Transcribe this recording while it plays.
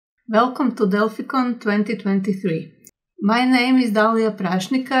Welcome to Delphicon 2023. My name is Dalija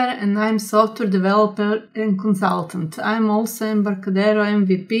Prasnikar and I'm software developer and consultant. I'm also Embarcadero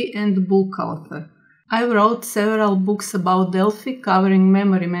MVP and book author. I wrote several books about Delphi covering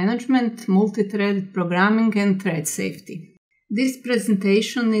memory management, multi-threaded programming and thread safety. This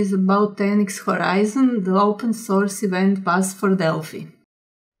presentation is about NX Horizon, the open source event bus for Delphi.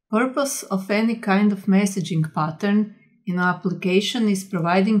 Purpose of any kind of messaging pattern in an application is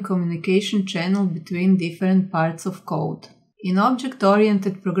providing communication channel between different parts of code. In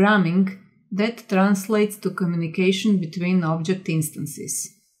object-oriented programming, that translates to communication between object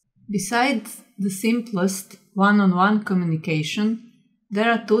instances. Besides the simplest one-on-one communication,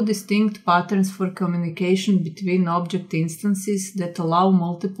 there are two distinct patterns for communication between object instances that allow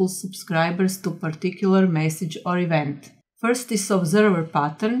multiple subscribers to a particular message or event. First is observer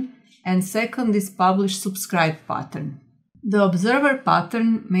pattern, and second is publish-subscribe pattern. The observer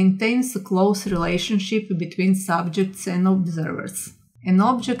pattern maintains a close relationship between subjects and observers. An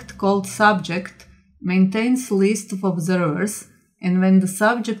object called subject maintains a list of observers, and when the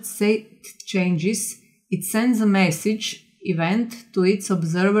subject state changes, it sends a message event to its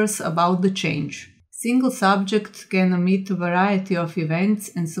observers about the change. Single subject can emit a variety of events,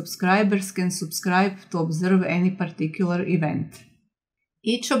 and subscribers can subscribe to observe any particular event.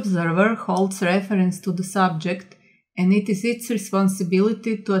 Each observer holds reference to the subject, and it is its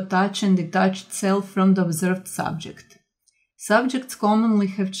responsibility to attach and detach itself from the observed subject. Subjects commonly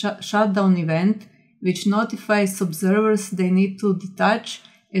have shutdown event, which notifies observers they need to detach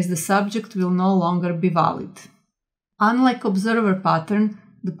as the subject will no longer be valid. Unlike observer pattern,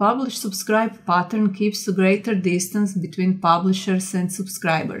 the publish-subscribe pattern keeps a greater distance between publishers and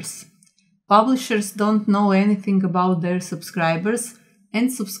subscribers. Publishers don't know anything about their subscribers,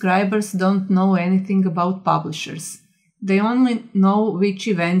 and subscribers don't know anything about publishers. They only know which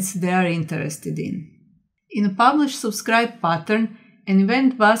events they are interested in. In a publish-subscribe pattern, an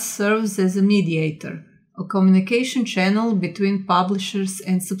event bus serves as a mediator, a communication channel between publishers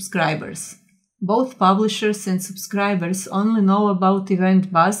and subscribers. Both publishers and subscribers only know about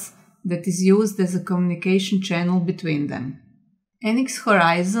event bus that is used as a communication channel between them. NX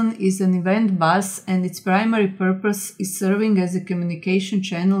Horizon is an event bus, and its primary purpose is serving as a communication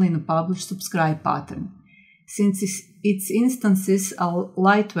channel in a publish-subscribe pattern. Since its instances are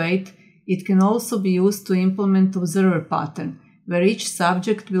lightweight, it can also be used to implement observer pattern, where each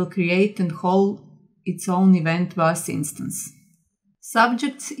subject will create and hold its own event bus instance.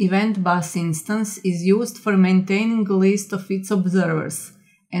 Subject's event bus instance is used for maintaining a list of its observers,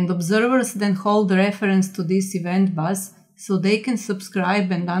 and observers then hold reference to this event bus so they can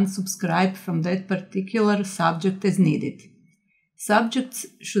subscribe and unsubscribe from that particular subject as needed. Subjects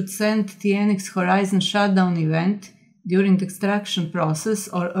should send the NX Horizon shutdown event during the extraction process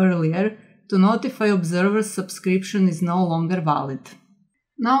or earlier to notify observers subscription is no longer valid.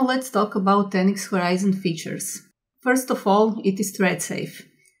 Now let's talk about NX Horizon features. First of all, it is thread safe.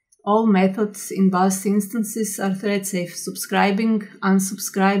 All methods in bus instances are thread safe: subscribing,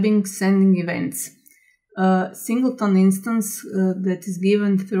 unsubscribing, sending events. A singleton instance that is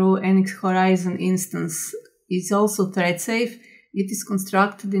given through NX Horizon instance is also thread safe. It is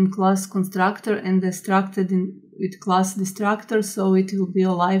constructed in class constructor and destructed with class destructor, so it will be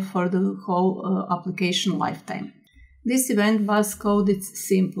alive for the whole application lifetime. This event bus code is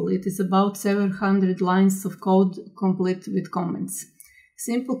simple. It is about 700 lines of code complete with comments.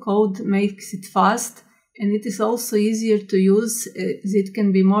 Simple code makes it fast, and it is also easier to use as it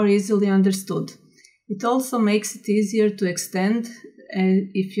can be more easily understood. It also makes it easier to extend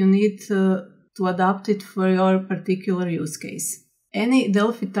if you need to adapt it for your particular use case. Any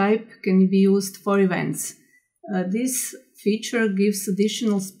Delphi type can be used for events. This feature gives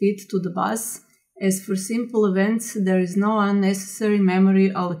additional speed to the bus, as for simple events there is no unnecessary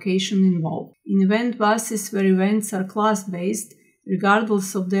memory allocation involved. In event buses where events are class-based,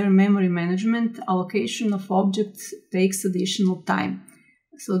 regardless of their memory management, allocation of objects takes additional time.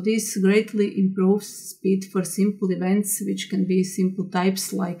 So this greatly improves speed for simple events, which can be simple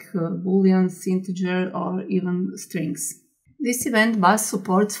types like booleans, integer, or even strings. This event bus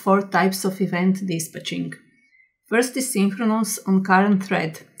supports 4 types of event dispatching. First is synchronous on current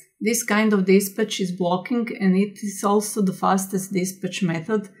thread. This kind of dispatch is blocking, and it is also the fastest dispatch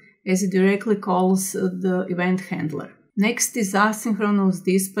method, as it directly calls the event handler. Next is asynchronous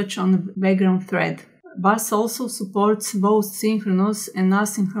dispatch on the background thread. Bus also supports both synchronous and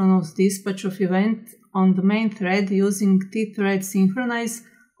asynchronous dispatch of event on the main thread using tthread synchronize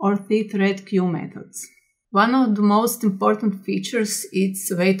or tthread queue methods. One of the most important features is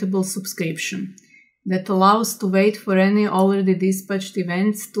waitable subscription. that allows to wait for any already dispatched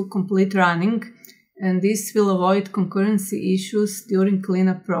events to complete running, and this will avoid concurrency issues during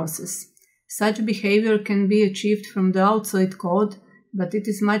cleanup process. Such behavior can be achieved from the outside code, but it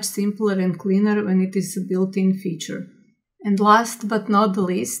is much simpler and cleaner when it is a built-in feature. And last but not the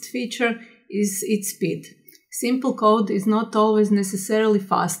least feature is its speed. Simple code is not always necessarily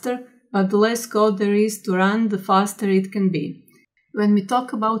faster, but the less code there is to run, the faster it can be. When we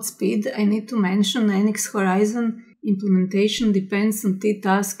talk about speed, I need to mention NX Horizon implementation depends on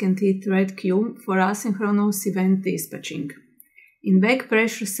T-task and T-thread queue for asynchronous event dispatching. In back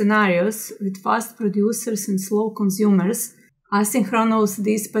pressure scenarios with fast producers and slow consumers, asynchronous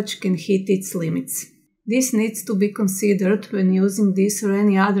dispatch can hit its limits. This needs to be considered when using this or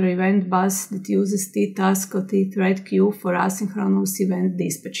any other event bus that uses T-task or T-thread queue for asynchronous event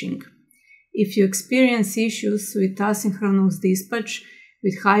dispatching. If you experience issues with asynchronous dispatch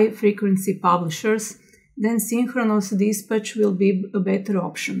with high-frequency publishers, then synchronous dispatch will be a better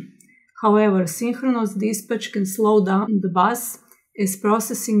option. However, synchronous dispatch can slow down the bus as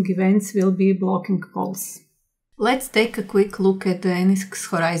processing events will be blocking calls. Let's take a quick look at the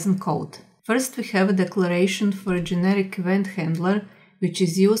NX Horizon code. First, we have a declaration for a generic event handler, which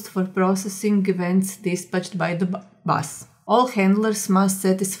is used for processing events dispatched by the bus. All handlers must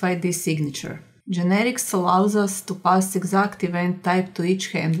satisfy this signature. Generics allows us to pass exact event type to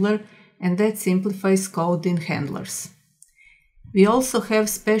each handler, and that simplifies code in handlers. We also have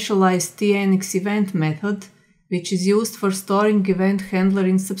specialized TNX event method, which is used for storing event handler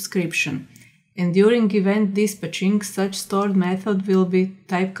in subscription, and during event dispatching, such stored method will be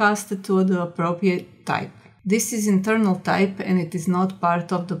typecasted to the appropriate type. This is internal type and it is not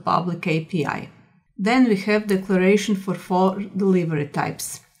part of the public API. Then we have declaration for 4 delivery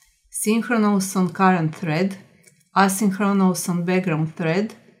types: synchronous on current thread, asynchronous on background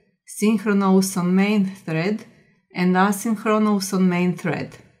thread, synchronous on main thread, and asynchronous on main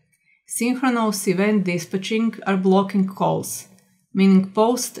thread. Synchronous event dispatching are blocking calls, meaning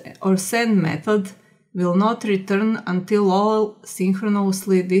post or send method will not return until all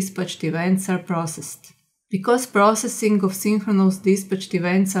synchronously dispatched events are processed. Because processing of synchronous dispatched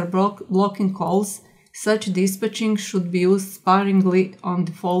events are blocking calls, such dispatching should be used sparingly on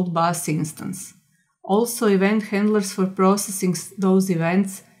default bus instance. Also, event handlers for processing those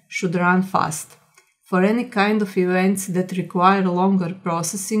events should run fast. For any kind of events that require longer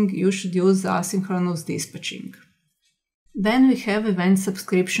processing, you should use asynchronous dispatching. Then we have event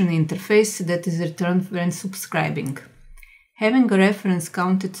subscription interface that is returned when subscribing. Having a reference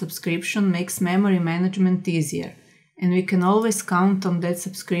counted subscription makes memory management easier, and we can always count on that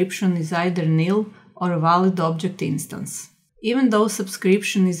subscription is either nil or a valid object instance. Even though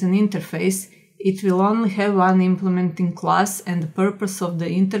subscription is an interface, it will only have one implementing class, and the purpose of the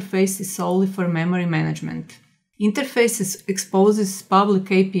interface is solely for memory management. Interface exposes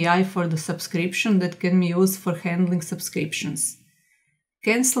public API for the subscription that can be used for handling subscriptions.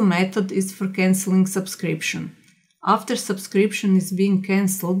 Cancel method is for canceling subscription. After subscription is being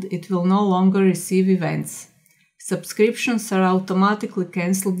cancelled, it will no longer receive events. Subscriptions are automatically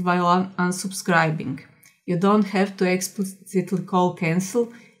cancelled while unsubscribing. You don't have to explicitly call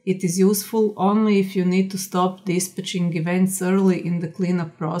cancel. It is useful only if you need to stop dispatching events early in the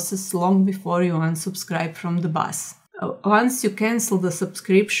cleanup process long before you unsubscribe from the bus. Once you cancel the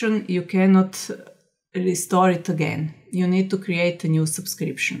subscription, you cannot restore it again. You need to create a new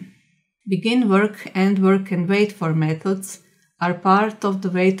subscription. Begin work, end work, and wait for methods are part of the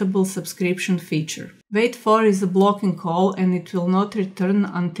waitable subscription feature. Wait for is a blocking call and it will not return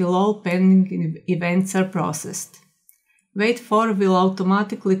until all pending events are processed. Wait for will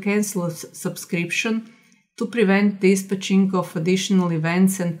automatically cancel a subscription to prevent dispatching of additional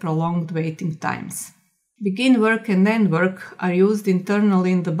events and prolonged waiting times. Begin work and end work are used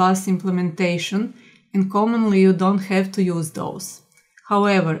internally in the bus implementation, and commonly you don't have to use those.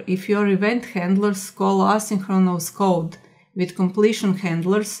 However, if your event handlers call asynchronous code with completion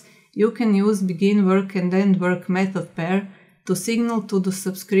handlers, you can use begin work and end work method pair to signal to the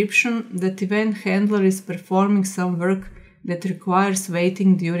subscription that event handler is performing some work that requires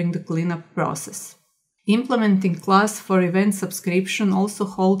waiting during the cleanup process. Implementing class for event subscription also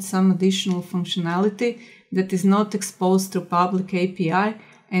holds some additional functionality that is not exposed through public API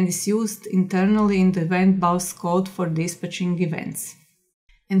and is used internally in the event bus code for dispatching events.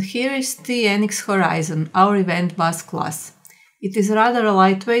 And here is the NX Horizon, our event bus class. It is rather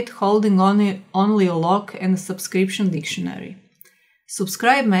lightweight, holding only a lock and a subscription dictionary.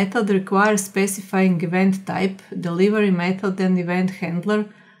 Subscribe method requires specifying event type, delivery method, and event handler,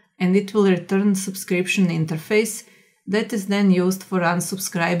 and it will return subscription interface that is then used for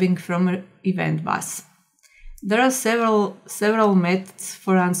unsubscribing from an event bus. There are several methods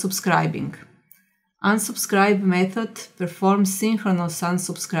for unsubscribing. Unsubscribe method performs synchronous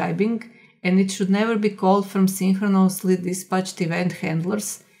unsubscribing, and it should never be called from synchronously dispatched event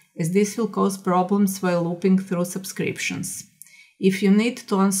handlers, as this will cause problems while looping through subscriptions. If you need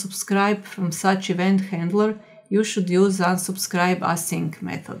to unsubscribe from such event handler, you should use unsubscribe async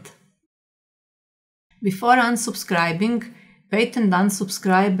method. Before unsubscribing, wait and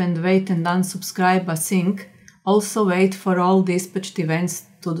unsubscribe and wait and unsubscribe async also wait for all dispatched events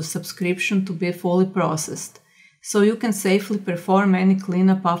to the subscription to be fully processed, so you can safely perform any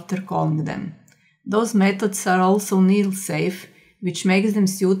cleanup after calling them. Those methods are also nil safe, which makes them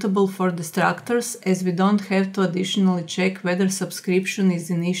suitable for destructors, as we don't have to additionally check whether subscription is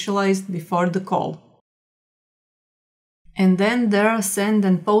initialized before the call. And then there are send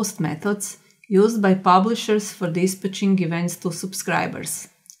and post methods used by publishers for dispatching events to subscribers.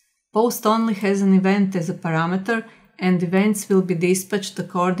 Post only has an event as a parameter, and events will be dispatched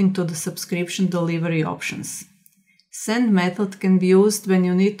according to the subscription delivery options. Send method can be used when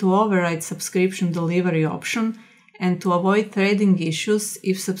you need to override subscription delivery option and to avoid threading issues.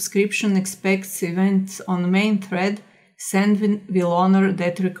 If subscription expects events on main thread, send will honor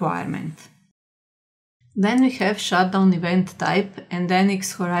that requirement. Then we have shutdown event type and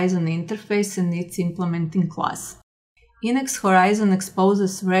NX Horizon interface and its implementing class. NX Horizon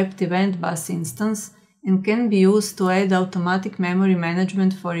exposes wrapped event bus instance and can be used to add automatic memory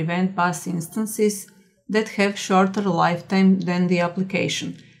management for event bus instances that have shorter lifetime than the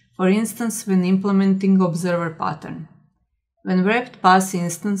application, for instance when implementing observer pattern. When wrapped bus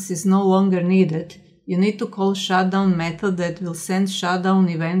instance is no longer needed, you need to call shutdown method that will send shutdown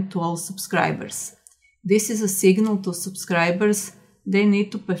event to all subscribers. This is a signal to subscribers they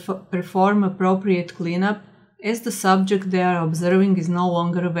need to perform appropriate cleanup, as the subject they are observing is no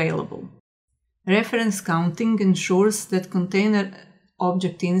longer available. Reference counting ensures that container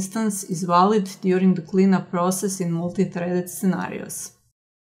object instance is valid during the cleanup process in multi-threaded scenarios.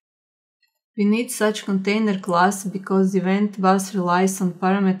 We need such container class because event bus relies on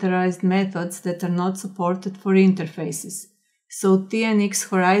parameterized methods that are not supported for interfaces, so TNX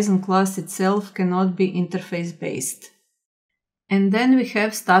Horizon class itself cannot be interface-based. And then we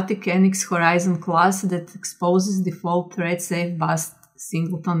have static NX Horizon class that exposes default thread-safe bus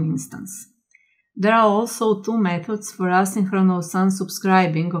singleton instance. There are also two methods for asynchronous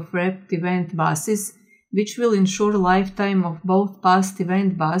unsubscribing of wrapped event buses, which will ensure lifetime of both past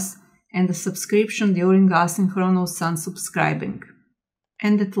event bus and the subscription during asynchronous unsubscribing.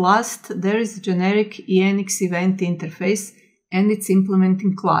 And at last, there is a generic ENX event interface and its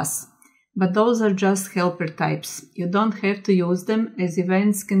implementing class. But those are just helper types. You don't have to use them, as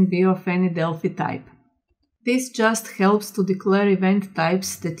events can be of any Delphi type. This just helps to declare event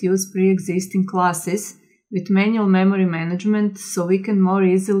types that use pre-existing classes with manual memory management, so we can more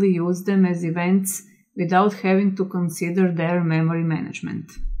easily use them as events without having to consider their memory management.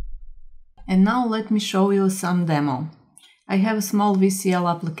 And now let me show you some demo. I have a small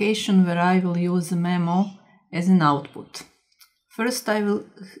VCL application where I will use a memo as an output. First, I will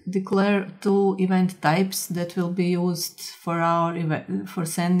declare two event types that will be used for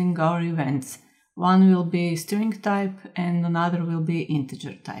sending our events. One will be string type and another will be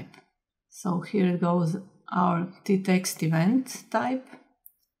integer type. So here goes our tText event type.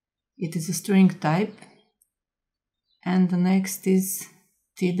 It is a string type. And the next is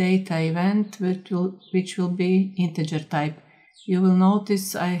tData event, which will be integer type. You will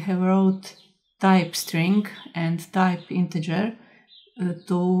notice I have wrote type string and type integer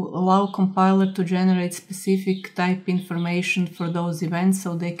to allow compiler to generate specific type information for those events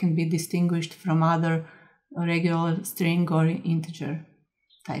so they can be distinguished from other regular string or integer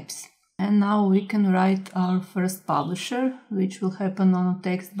types. And now we can write our first publisher, which will happen on a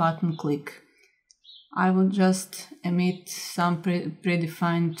text button click. I will just emit some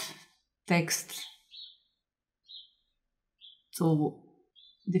predefined text to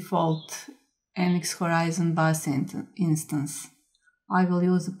default NX Horizon bus instance. I will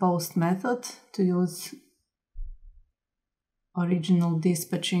use a post method to use original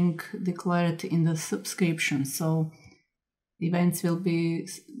dispatching declared in the subscription, so events will be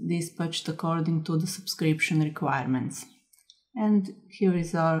dispatched according to the subscription requirements. And here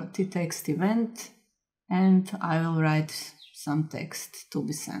is our tText event, and I will write some text to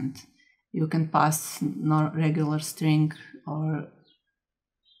be sent. You can pass regular string, or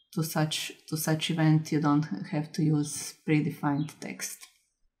to such event you don't have to use predefined text.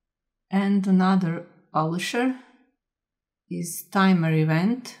 And another publisher is timer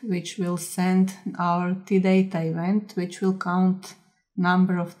event, which will send our tData event, which will count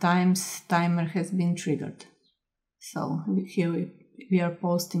number of times timer has been triggered. So here we are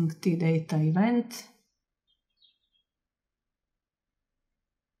posting tData event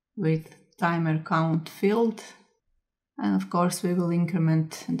with timer count field, and of course we will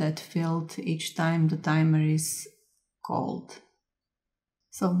increment that field each time the timer is called.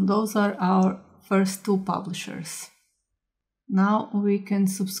 So those are our first two publishers. Now we can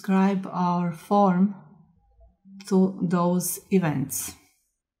subscribe our form to those events.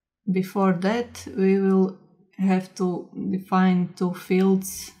 Before that, we will have to define two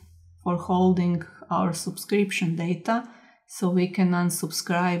fields for holding our subscription data, so we can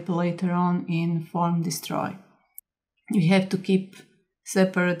unsubscribe later on in form destroy. We have to keep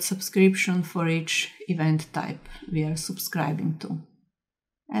separate subscription for each event type we are subscribing to.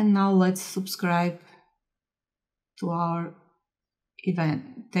 And now let's subscribe to our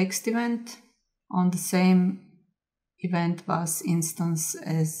text event on the same event bus instance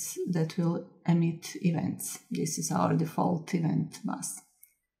as that will emit events. This is our default event bus.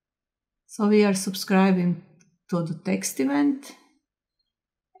 So we are subscribing to the text event,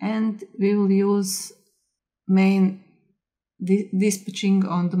 and we will use main dispatching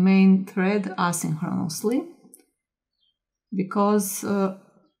on the main thread asynchronously, because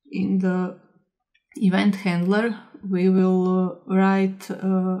in the event handler we will write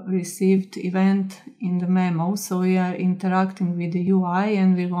received event in the memo, so we are interacting with the UI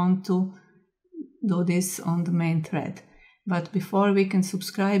and we want to do this on the main thread. But before we can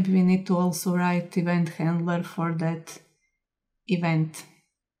subscribe, we need to also write event handler for that event.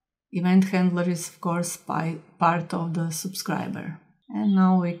 Event handler is of course part of the subscriber. And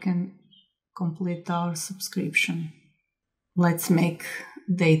now we can complete our subscription. Let's make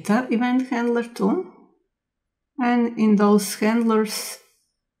data event handler too. And in those handlers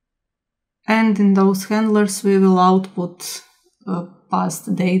we will output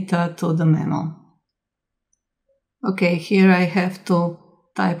past data to the memo. Okay, here I have to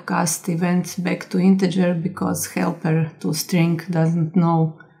typecast events back to integer because helper to string doesn't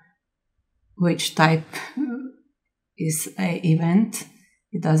know which type is a event.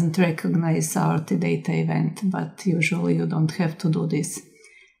 It doesn't recognize our tData event, but usually you don't have to do this.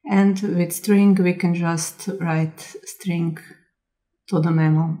 And with string we can just write string to the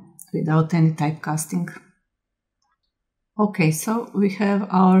memo without any typecasting. Okay, so we have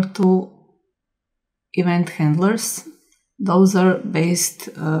our two event handlers. Those are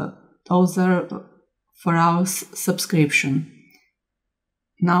for our subscription.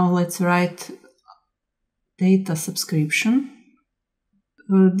 Now let's write data subscription.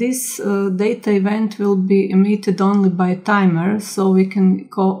 This data event will be emitted only by timer, so we can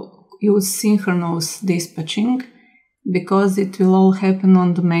use synchronous dispatching because it will all happen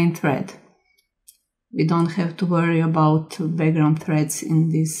on the main thread. We don't have to worry about background threads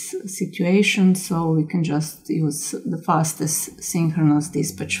in this situation, so we can just use the fastest synchronous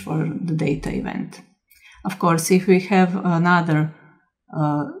dispatch for the data event. Of course, if we have another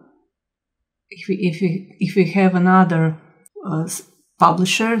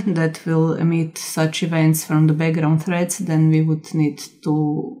publisher that will emit such events from the background threads, then we would need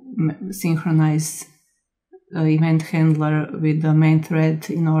to synchronize event handler with the main thread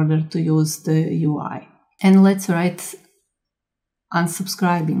in order to use the UI. And let's write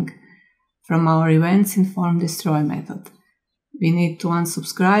unsubscribing from our events in form destroy method. We need to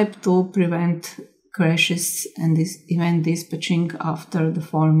unsubscribe to prevent crashes and this event dispatching after the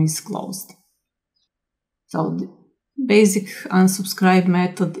form is closed. So the basic unsubscribe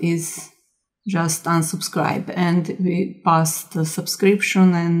method is just unsubscribe, and we pass the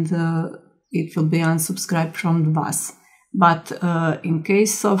subscription and it will be unsubscribed from the bus. But in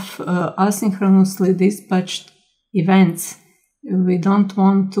case of asynchronously dispatched events, we don't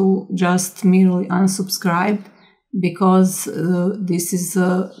want to just merely unsubscribe, because this is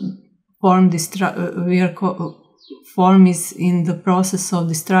a form form is in the process of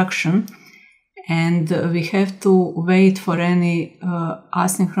destruction, and we have to wait for any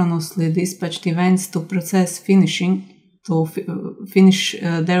asynchronously dispatched events to finish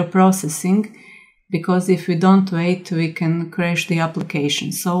their processing, because if we don't wait we can crash the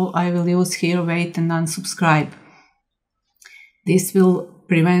application. So I will use here wait and unsubscribe. This will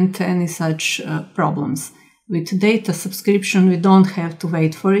prevent any such problems. With data subscription we don't have to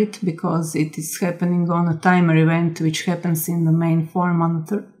wait for it, because it is happening on a timer event which happens in the main form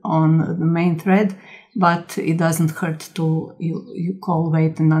on the main thread, but it doesn't hurt to you call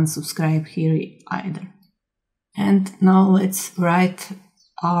wait and unsubscribe here either. And now let's write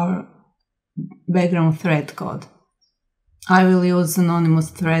our background thread code. I will use anonymous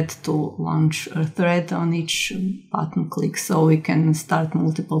thread to launch a thread on each button click, so we can start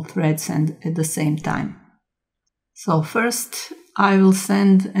multiple threads and at the same time. So first, I will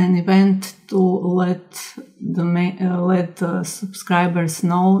send an event to let the subscribers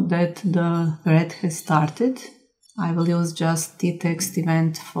know that the thread has started. I will use just the text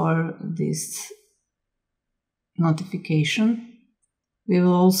event for this notification. We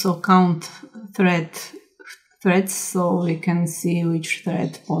will also count threads so we can see which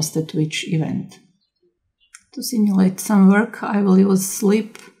thread posted which event. To simulate some work, I will use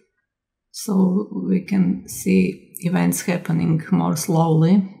sleep so we can see events happening more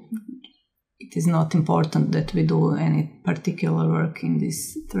slowly. It is not important that we do any particular work in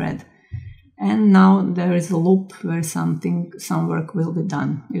this thread. And now there is a loop where some work will be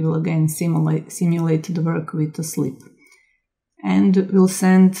done. We will again simulate the work with the sleep. And we'll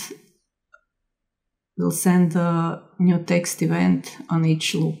send a new text event on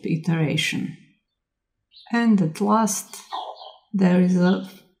each loop iteration. And at last, there is a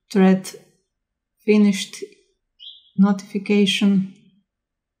thread finished notification,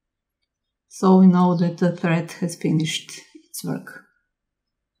 so we know that the thread has finished its work.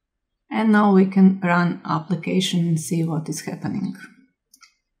 And now we can run application and see what is happening.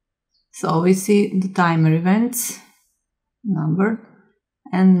 So we see the timer events numbered,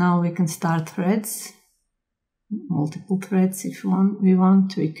 and now we can start threads, multiple threads if we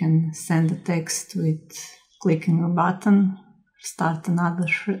want. We can send a text with clicking a button, start another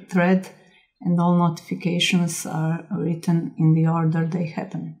thread, and all notifications are written in the order they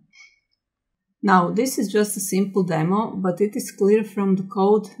happen. Now, this is just a simple demo, but it is clear from the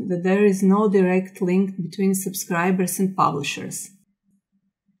code that there is no direct link between subscribers and publishers.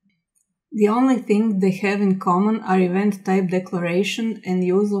 The only thing they have in common are event type declaration and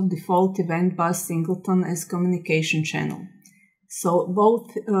use of default event bus singleton as communication channel. So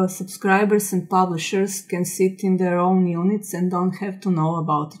both subscribers and publishers can sit in their own units and don't have to know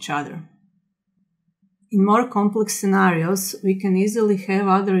about each other. In more complex scenarios, we can easily have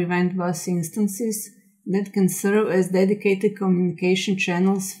other event bus instances that can serve as dedicated communication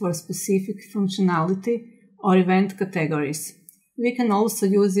channels for specific functionality or event categories. We can also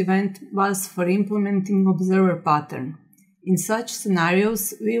use event bus for implementing observer pattern. In such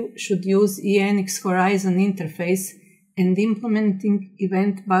scenarios, we should use ENX Horizon interface and implementing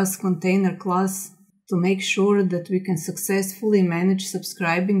event bus container class to make sure that we can successfully manage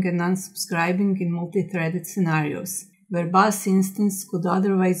subscribing and unsubscribing in multi-threaded scenarios, where bus instance could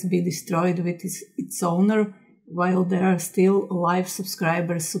otherwise be destroyed with its owner while there are still live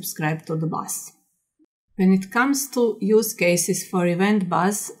subscribers subscribed to the bus. When it comes to use cases for event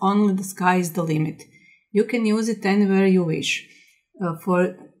bus, only the sky is the limit. You can use it anywhere you wish.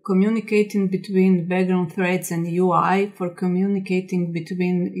 For communicating between background threads and UI, for communicating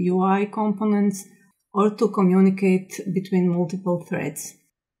between UI components, or to communicate between multiple threads.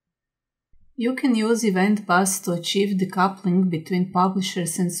 You can use event bus to achieve decoupling between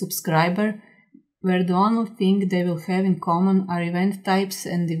publishers and subscriber, where the only thing they will have in common are event types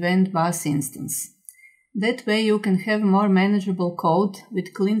and event bus instance. That way you can have more manageable code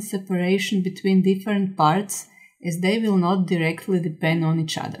with clean separation between different parts, as they will not directly depend on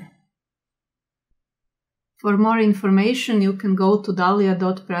each other. For more information, you can go to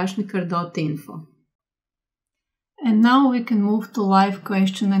dalija.prasnikar.info. And now we can move to live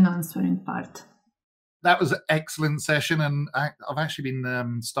question and answering part. That was an excellent session, and I've actually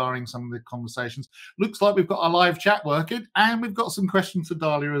been starring some of the conversations. Looks like we've got a live chat working, and we've got some questions for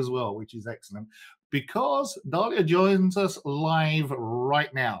Dalija as well, which is excellent, because Dalija joins us live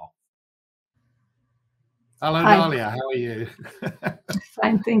right now. Hello, Hi. Dalija. How are you?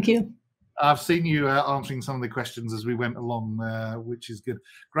 Fine, thank you. I've seen you answering some of the questions as we went along, which is good.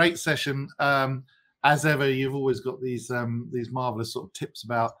 Great session. As ever, you've always got these marvelous sort of tips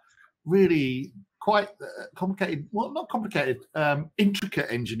about really quite complicated, well, not complicated, intricate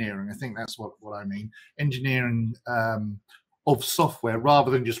engineering. I think that's what I mean. Engineering of software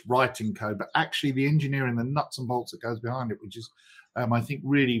rather than just writing code, but actually the engineering, the nuts and bolts that goes behind it, which is, I think,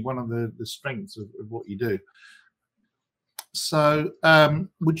 really one of the strengths of what you do. So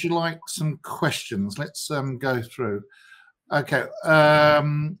would you like some questions? Let's go through. Okay.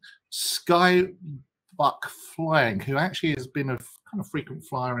 Skybuck Flying, who actually has been a kind of frequent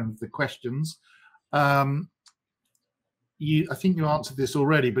flyer in the questions. I think you answered this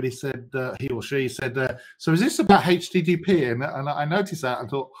already, but he said, he or she said, so is this about HTTP? And I noticed that and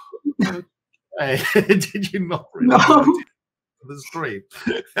thought, hey, did you not really notice the screen?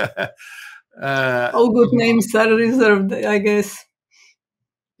 All good names are reserved, I guess.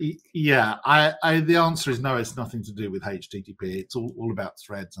 Yeah, the answer is no. It's nothing to do with HTTP. It's all about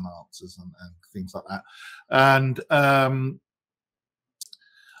threads and answers and things like that. And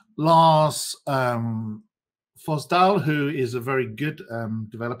Lars Fosdal, who is a very good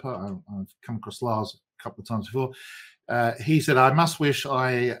developer, I've come across Lars a couple of times before. He said, "I must wish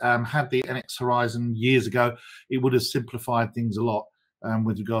I had the NX Horizon years ago. It would have simplified things a lot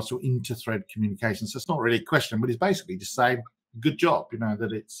with regards to inter-thread communication." So it's not really a question, but he's basically just saying, "Good job,"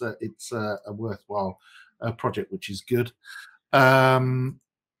 that it's a worthwhile project, which is good. And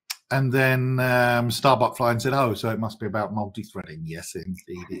then Starbuck Flying said, "Oh, so it must be about multi-threading." Yes,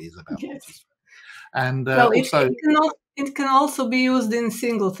 indeed, it is about multi-threading. And well, also, it can also be used in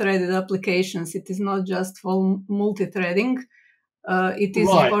single-threaded applications. It is not just for multi-threading. It is,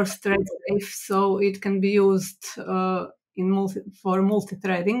 right. of course, thread safe, so it can be used for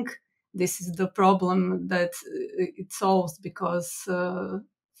multi-threading. This is the problem that it solves, because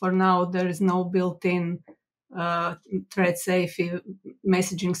for now there is no built-in thread safe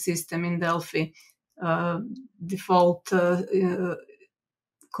messaging system in Delphi. Default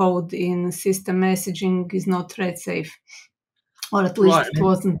code in system messaging is not thread safe, or at least it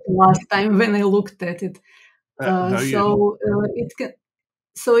wasn't the last time when I looked at it.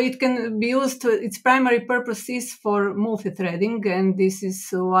 So it can be used. Its primary purpose is for multi-threading, and this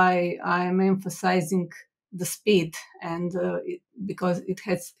is why I'm emphasizing the speed, and because it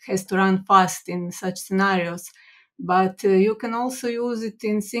has to run fast in such scenarios. But you can also use it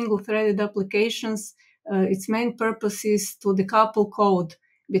in single-threaded applications. Its main purpose is to decouple code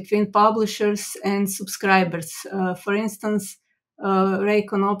between publishers and subscribers. For instance, Ray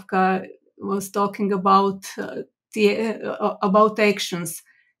Konopka was talking about actions.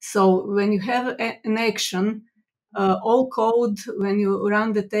 So when you have an action, all code, when you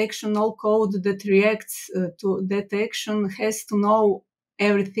run that action, all code that reacts to that action has to know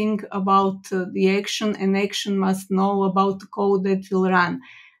everything about the action, and action must know about the code that will run.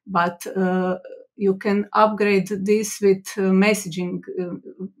 But you can upgrade this with messaging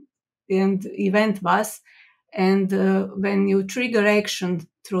and event bus. And when you trigger action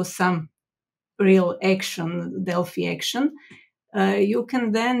through some real action, Delphi action, you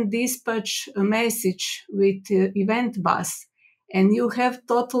can then dispatch a message with event bus, and you have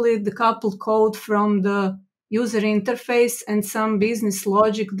totally decoupled code from the user interface and some business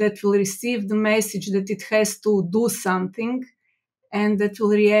logic that will receive the message that it has to do something, and that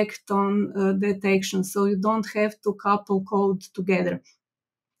will react on that action. So you don't have to couple code together.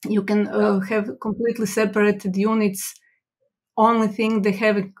 You can have completely separated units. Only thing they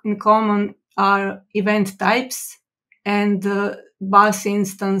have in common are event types, and bus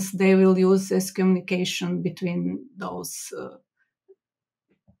instance they will use as communication between those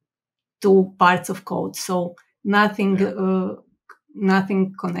two parts of code. So nothing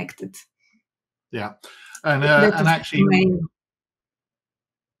connected. Yeah, and actually,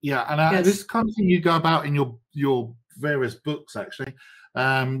 yes. This is the kind of thing you go about in your various books, actually,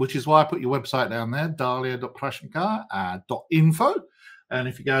 which is why I put your website down there, dalija.prasnikar.info. And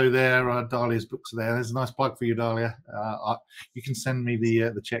if you go there, Dalia's books are there. There's a nice plug for you, Dalia. You can send me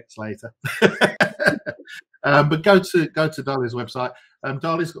the checks later. But go to Dalia's website.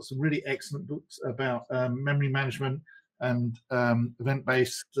 Dalia's got some really excellent books about memory management and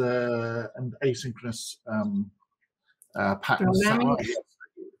event-based and asynchronous patterns.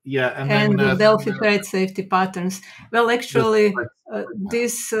 Yeah, and then, Delphi thread safety patterns. Well, actually,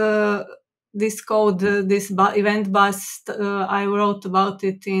 this code, this event bus, I wrote about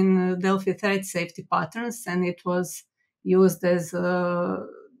it in Delphi thread safety patterns, and it was used as a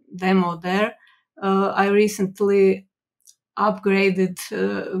demo there. I recently upgraded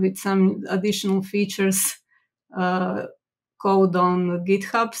with some additional features code on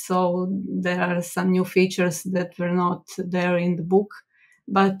GitHub, so there are some new features that were not there in the book.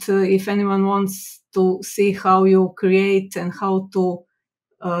 But if anyone wants to see how you create and how to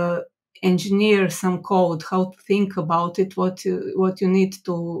engineer some code, how to think about it, what you need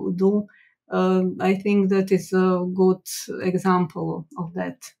to do, I think that is a good example of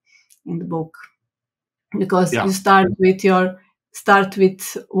that in the book, because you start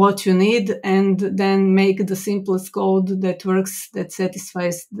with what you need, and then make the simplest code that works, that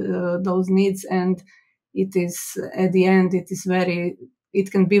satisfies those needs, and it is at the end it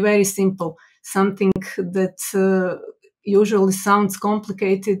can be very simple. Something that usually sounds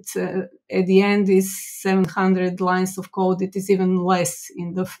complicated at the end is 700 lines of code. It is even less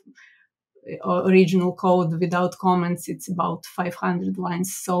in the original code without comments. It's about 500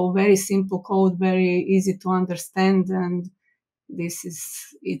 lines. So very simple code, very easy to understand, and this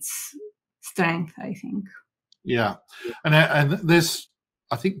is its strength, I think. Yeah, and there's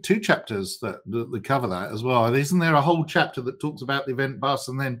I think 2 chapters that cover that as well. Isn't there a whole chapter that talks about the event bus,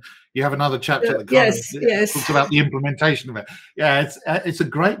 and then you have another chapter that kind of talks about the implementation of it? Yeah, it's a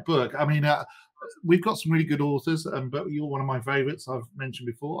great book. I mean, we've got some really good authors, but you're one of my favorites. I've mentioned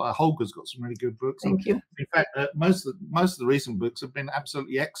before. Holger's got some really good books. Thank you. In fact, most of the recent books have been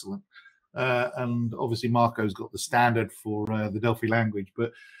absolutely excellent. And obviously, Marco's got the standard for the Delphi language,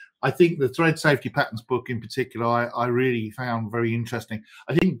 but I think the Thread Safety Patterns book in particular, I really found very interesting.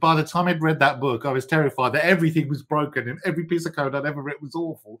 I think by the time I'd read that book, I was terrified that everything was broken and every piece of code I'd ever written was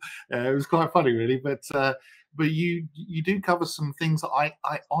awful. It was quite funny, really. But you do cover some things that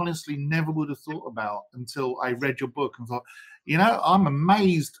I honestly never would have thought about until I read your book and thought, I'm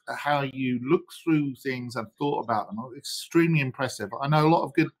amazed at how you look through things and thought about them. Extremely impressive. I know a lot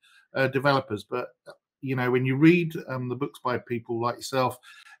of good developers, but when you read the books by people like yourself,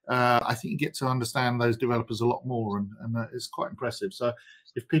 I think you get to understand those developers a lot more, and it's quite impressive. So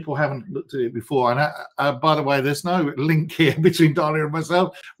if people haven't looked at it before, and by the way, there's no link here between Dalija and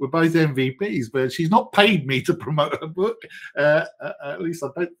myself. We're both MVPs, but she's not paid me to promote her book. At least I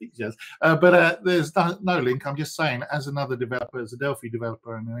don't think she has. But there's no link. I'm just saying, as another developer, as a Delphi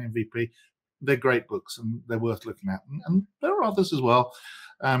developer and an MVP, they're great books and they're worth looking at. And there are others as well.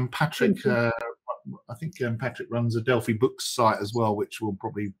 Patrick, I think Patrick runs a Delphi books site as well, which we'll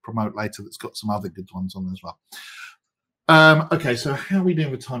probably promote later. That's got some other good ones on as well. Okay, so how are we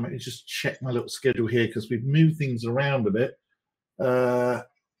doing with time? Let me just check my little schedule here because we've moved things around a bit.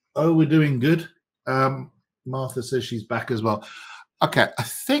 We're doing good. Martha says she's back as well. Okay, I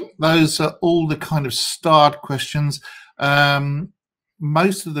think those are all the kind of starred questions.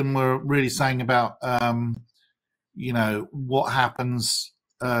 Most of them were really saying about, what happens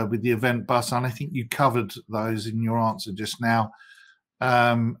with the event bus, and I think you covered those in your answer just now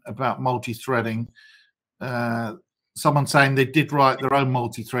about multi-threading. Someone saying they did write their own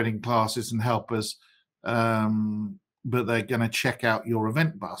multi-threading classes and helpers, but they're going to check out your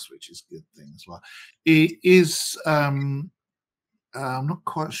event bus, which is a good thing as well. It is, I'm not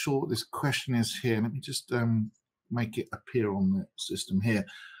quite sure what this question is here. Let me just make it appear on the system here.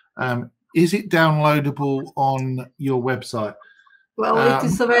 Is it downloadable on your website? Well, it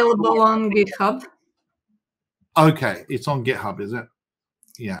is available on GitHub. Okay, it's on GitHub, is it?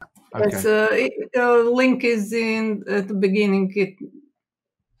 Yeah. Okay. Link is at the beginning.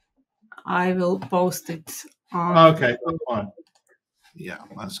 I will post it. Okay, that's fine. Yeah,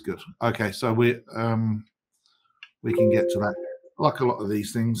 that's good. Okay, so we can get to that. Like a lot of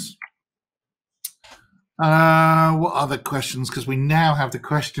these things. What other questions? Because we now have the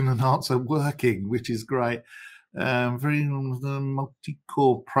question and answer working, which is great. Very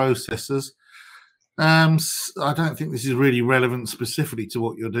multi-core processors. I don't think this is really relevant specifically to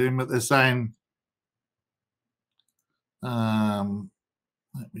what you're doing, but they're saying, let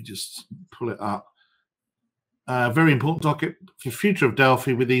me just pull it up. Very important topic for future of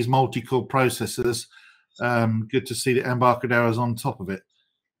Delphi with these multi-core processors. Good to see that Embarcadero is on top of it.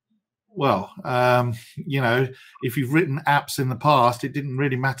 Well, if you've written apps in the past, it didn't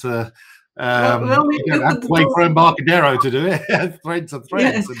really matter. You don't have to wait for Embarcadero to do it. Threads are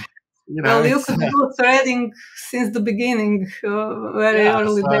threads. Yeah. And, you could do threading since the beginning, very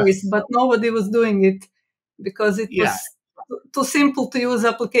early days, but nobody was doing it because it was too simple to use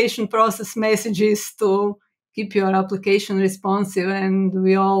application process messages to keep your application responsive, and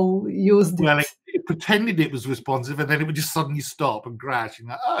we all used it. Well, it pretended it was responsive, and then it would just suddenly stop and crash. And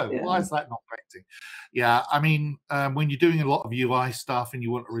why is that not connecting? Yeah, I mean, when you're doing a lot of UI stuff and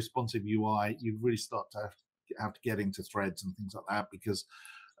you want a responsive UI, you really start to have to get into threads and things like that because,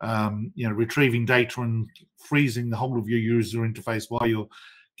 retrieving data and freezing the whole of your user interface while you're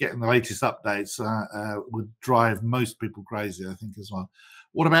getting the latest updates would drive most people crazy, I think, as well.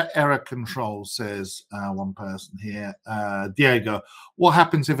 What about error control, says one person here. Diego, what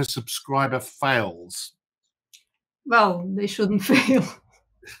happens if a subscriber fails? Well, they shouldn't fail.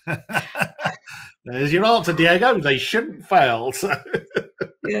 There's your answer, Diego. They shouldn't fail.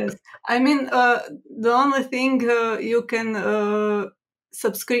 Yes. I mean, the only thing you can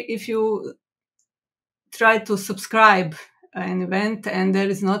subscribe, if you try to subscribe an event and there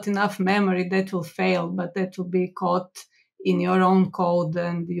is not enough memory, that will fail, but that will be caught in your own code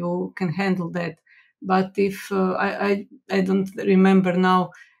and you can handle that. But if I don't remember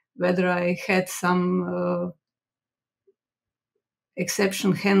now whether I had some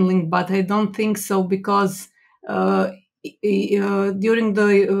exception handling, but I don't think so because during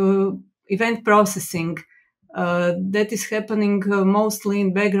the event processing, that is happening mostly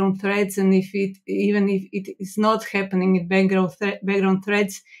in background threads, and even if it is not happening in background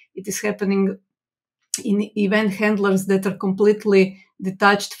threads, it is happening in event handlers that are completely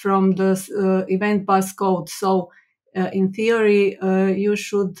detached from the event bus code. So in theory, you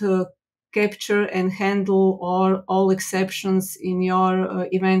should capture and handle all exceptions in your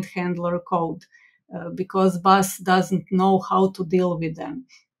event handler code, because bus doesn't know how to deal with them.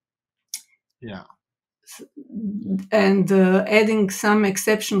 Yeah. And adding some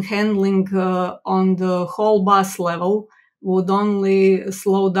exception handling on the whole bus level would only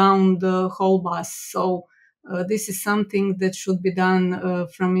slow down the whole bus. So this is something that should be done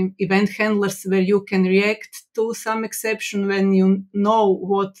from event handlers, where you can react to some exception when you know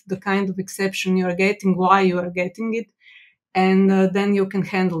what the kind of exception you are getting, why you are getting it, and then you can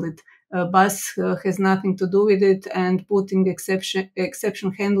handle it. Bus has nothing to do with it, and putting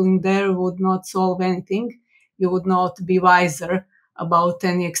exception handling there would not solve anything. You would not be wiser about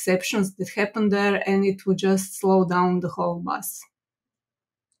any exceptions that happen there, and it would just slow down the whole bus.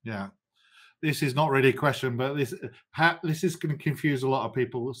 Yeah. This is not really a question, but this is going to confuse a lot of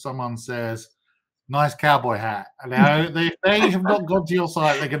people. Someone says, "Nice cowboy hat." Now, they have not gone to your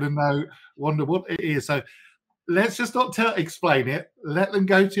site. They're going to wonder what it is. So let's just not explain it. Let them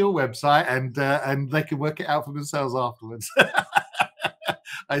go to your website, and they can work it out for themselves afterwards.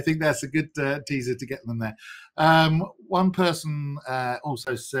 I think that's a good teaser to get them there. One person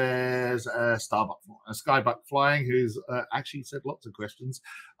also says Skybuck Flying, who's actually said lots of questions.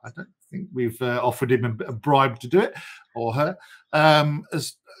 I don't think we've offered him a bribe to do it, or her.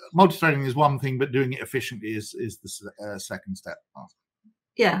 As multi-threading is one thing, but doing it efficiently is the second step.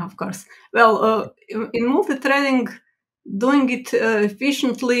 Yeah, of course. Well, in multi-threading, doing it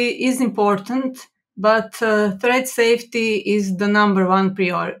efficiently is important, but thread safety is the number one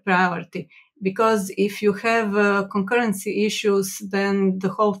priority. Because if you have concurrency issues, then the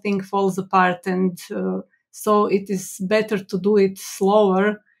whole thing falls apart. And so it is better to do it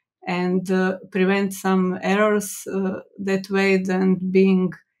slower and prevent some errors that way than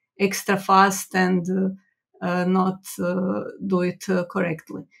being extra fast and not do it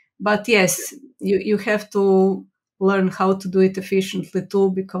correctly. But yes, you have to learn how to do it efficiently too,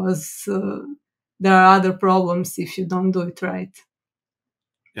 because there are other problems if you don't do it right.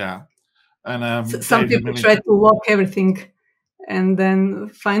 Yeah. And some people try to lock everything and then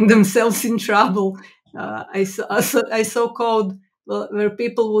find themselves in trouble. I saw code where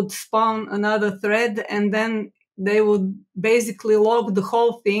people would spawn another thread, and then they would basically lock the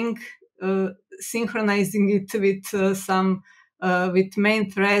whole thing, synchronizing it with with main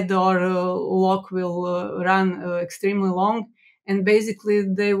thread, or lock will run extremely long, and basically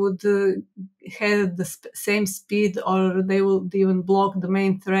they would have the same speed, or they would even block the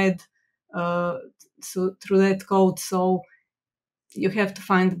main thread so through that code. So you have to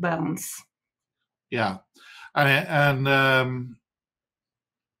find the balance. Yeah, and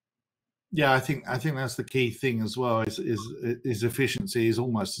yeah, I think that's the key thing as well. Is efficiency is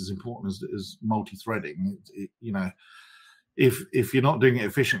almost as important as multi-threading. You know, if you're not doing it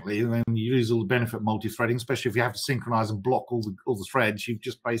efficiently, then you lose all the benefit of multi-threading. Especially if you have to synchronize and block all the threads, you've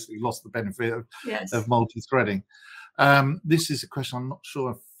just basically lost the benefit of multi-threading. This is a question I'm not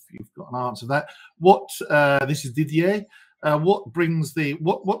sure if you've got an answer to that. What this is Didier. What brings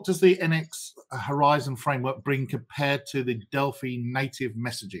what does the NX Horizon framework bring compared to the Delphi native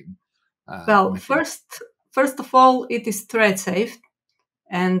messaging? Well, first of all, it is thread safe,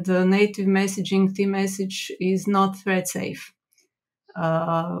 and native messaging T-message is not thread safe.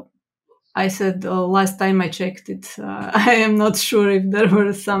 I said last time I checked it. I am not sure if there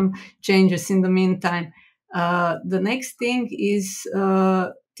were some changes in the meantime. The next thing is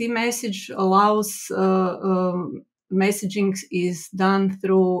T-message allows messaging is done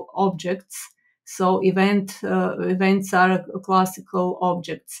through objects. So events are classical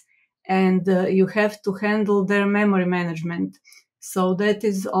objects, and you have to handle their memory management. So that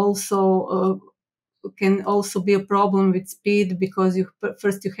is also can also be a problem with speed, because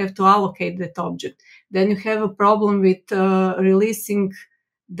first you have to allocate that object. Then you have a problem with releasing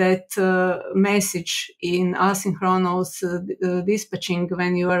that message in asynchronous dispatching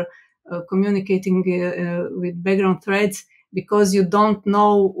when you are communicating with background threads, because you don't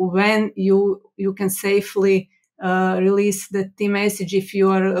know when you can safely release the T message. If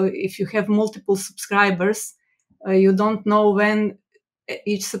you have multiple subscribers, you don't know when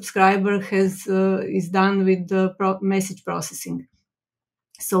each subscriber is done with the message processing.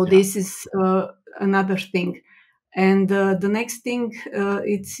 So this is another thing. And the next thing,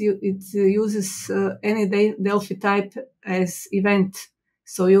 it uses any Delphi type as event.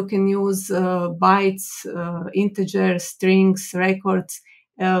 So you can use bytes, integers, strings, records,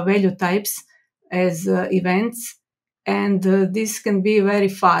 value types as events. And this can be very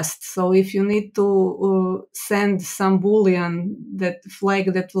fast. So if you need to send some Boolean, that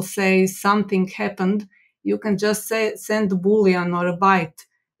flag that will say something happened, you can just send a Boolean or a byte.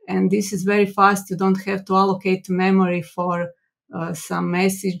 And this is very fast. You don't have to allocate memory for some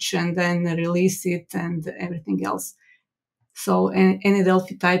message and then release it and everything else. So any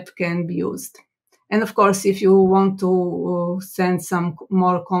Delphi type can be used. And of course, if you want to send some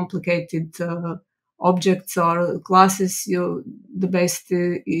more complicated objects or classes, the best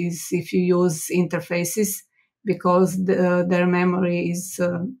is if you use interfaces, because their memory is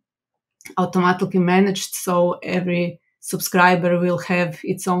automatically managed. So every subscriber will have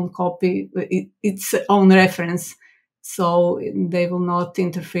its own copy, its own reference. So they will not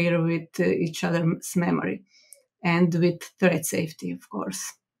interfere with each other's memory, and with thread safety, of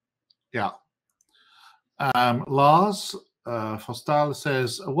course. Yeah. Lars Fostal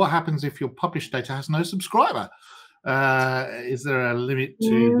says, what happens if your published data has no subscriber? Is there a limit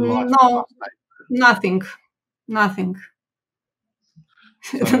to the life? No, nothing.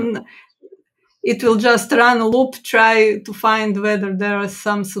 So, it will just run a loop, try to find whether there is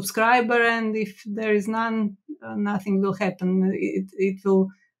some subscriber, and if there is none, nothing will happen. It will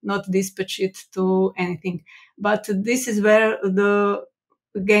not dispatch it to anything. But this is where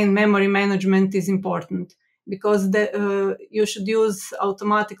again, memory management is important, because you should use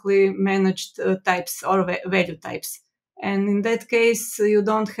automatically managed types or value types. And in that case, you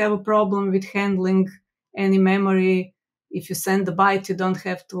don't have a problem with handling any memory. If you send a byte, you don't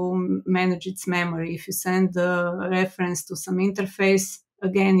have to manage its memory. If you send a reference to some interface,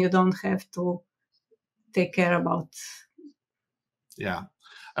 again, you don't have to take care about. Yeah.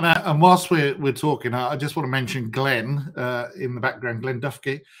 And whilst we're talking, I just want to mention Glenn in the background, Glenn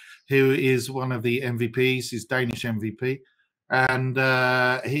Dufke, who is one of the MVPs, he's Danish MVP. And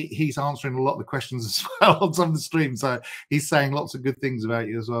he's answering a lot of the questions as well on some of the streams. So he's saying lots of good things about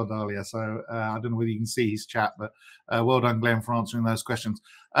you as well, Dalija. So I don't know whether you can see his chat, but well done, Glenn, for answering those questions.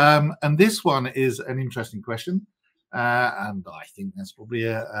 And this one is an interesting question. And I think that's probably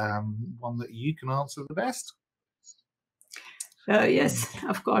one that you can answer the best. Yes,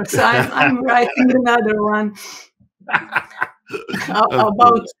 of course. I'm writing another one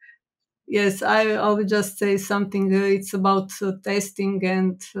about. Yes, I'll just say something. It's about testing,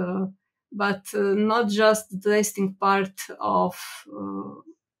 and but not just the testing part of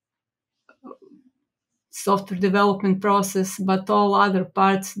software development process, but all other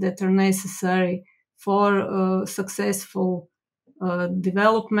parts that are necessary for successful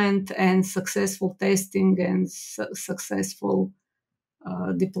development and successful testing and successful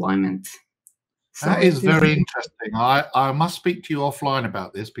deployment. So that is very interesting. I must speak to you offline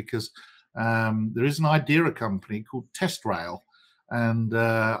about this, because there is an Idea company called TestRail, and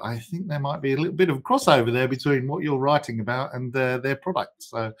I think there might be a little bit of crossover there between what you're writing about and their product.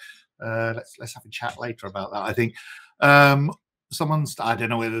 So let's have a chat later about that. I think I don't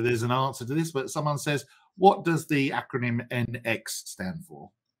know whether there's an answer to this, but someone says, what does the acronym NX stand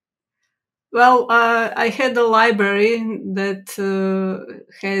for? Well, I had a library that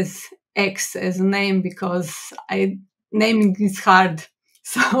has X as a name, because naming is hard.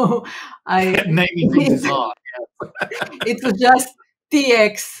 So naming is hard. It was just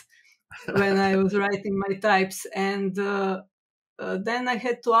TX when I was writing my types, and then I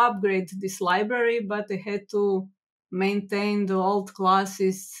had to upgrade this library, but I had to maintain the old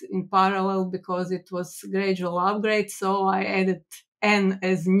classes in parallel because it was gradual upgrade. So I added N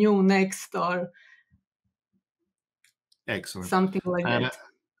as new next, or excellent, something like that.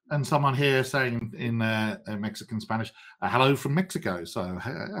 And someone here saying in Mexican Spanish, hello from Mexico. So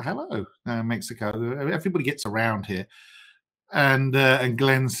hello, Mexico. Everybody gets around here. And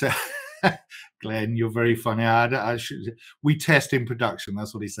Glenn said, Glenn, you're very funny. We test in production.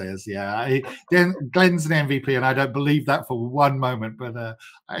 That's what he says. Yeah. Glenn's an MVP, and I don't believe that for one moment. But I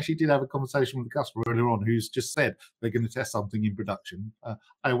actually did have a conversation with a customer earlier on who's just said they're going to test something in production.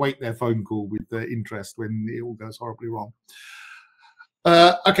 I await their phone call with interest when it all goes horribly wrong.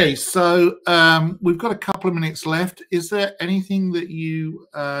 Okay, so we've got a couple of minutes left. Is there anything that you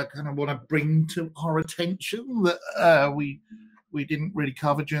kind of want to bring to our attention that we didn't really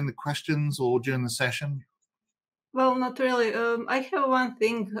cover during the questions or during the session? Well, not really. I have one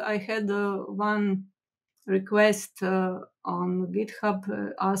thing. I had one request on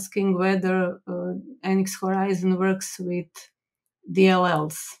GitHub asking whether NX Horizon works with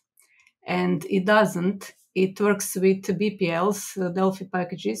DLLs, and it doesn't. It works with BPLs, Delphi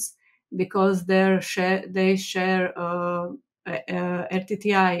packages, because they share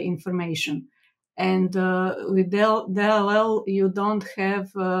RTTI information. And with DLL, you don't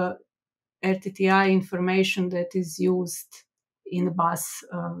have RTTI information that is used in a bus.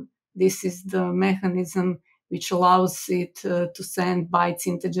 This is the mechanism which allows it to send bytes,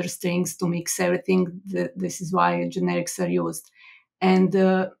 integer strings, to mix everything. This is why generics are used. And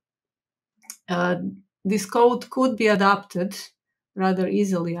this code could be adapted rather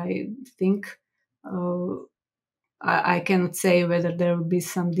easily, I think. I cannot say whether there will be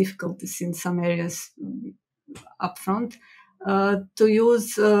some difficulties in some areas upfront. To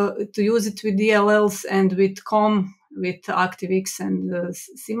use it with DLLs and with COM, with ActiveX and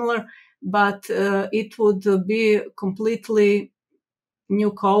similar, but it would be completely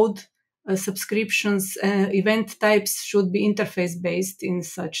new code. Subscriptions, event types should be interface based in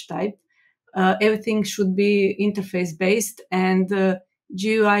such type. Everything should be interface based, and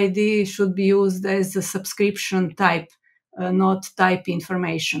GUID should be used as a subscription type, not type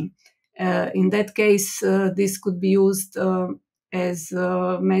information. In that case, this could be used as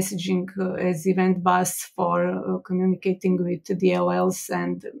messaging, as event bus for communicating with DLLs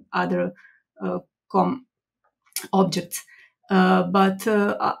and other COM objects. But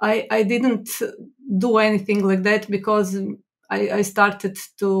I didn't do anything like that because I started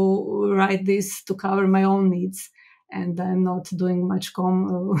to write this to cover my own needs, and I'm not doing much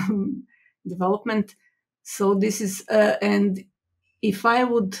COM development. So this is, and if I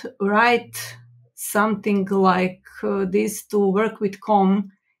would write something like this to work with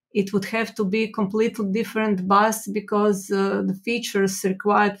COM, it would have to be completely different bus, because the features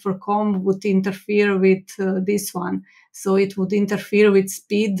required for COM would interfere with this one. So it would interfere with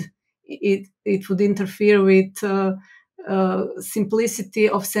speed. It would interfere with simplicity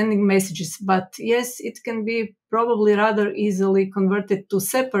of sending messages. But yes, it can be probably rather easily converted to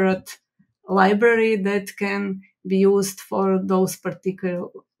separate library that can be used for those particular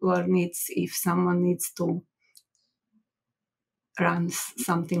needs if someone needs to run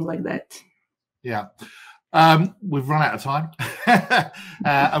something like that. Yeah. We've run out of time.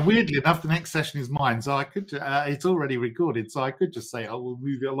 And weirdly enough, the next session is mine. So I could, it's already recorded. So I could just say, oh, we'll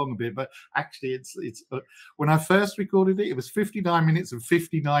move it along a bit. But actually, it's when I first recorded it, it was 59 minutes and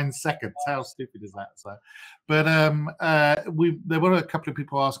 59 seconds. How stupid is that? So, but there were a couple of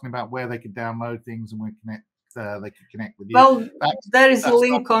people asking about where they could download things and where they could connect with you. Well, there is a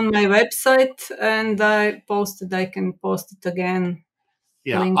link on my website, and I can post it again.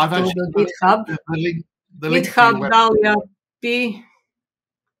 Yeah, link I've to actually the GitHub. The link GitHub Dalija P.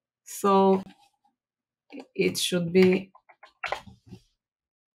 So it should be.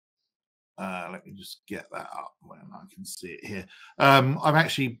 Let me just get that up when I can see it here. I've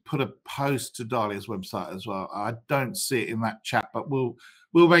actually put a post to Dalia's website as well. I don't see it in that chat, but we'll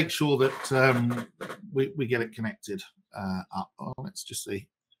make sure that we get it connected up. Oh, let's just see.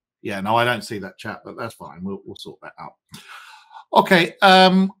 Yeah, no, I don't see that chat, but that's fine. We'll sort that out. Okay,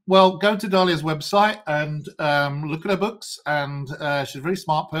 well, go to Dalia's website and look at her books. And she's a very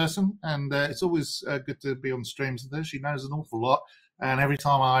smart person, and it's always good to be on streams with her. She knows an awful lot, and every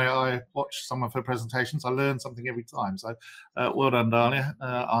time I watch some of her presentations, I learn something every time. So well done, Dalia.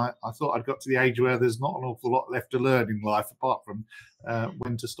 I thought I'd got to the age where there's not an awful lot left to learn in life, apart from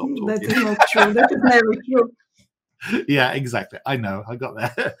when to stop talking. That is not true. That is never true. Yeah, exactly. I know. I got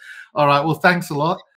there. All right. Well, thanks a lot.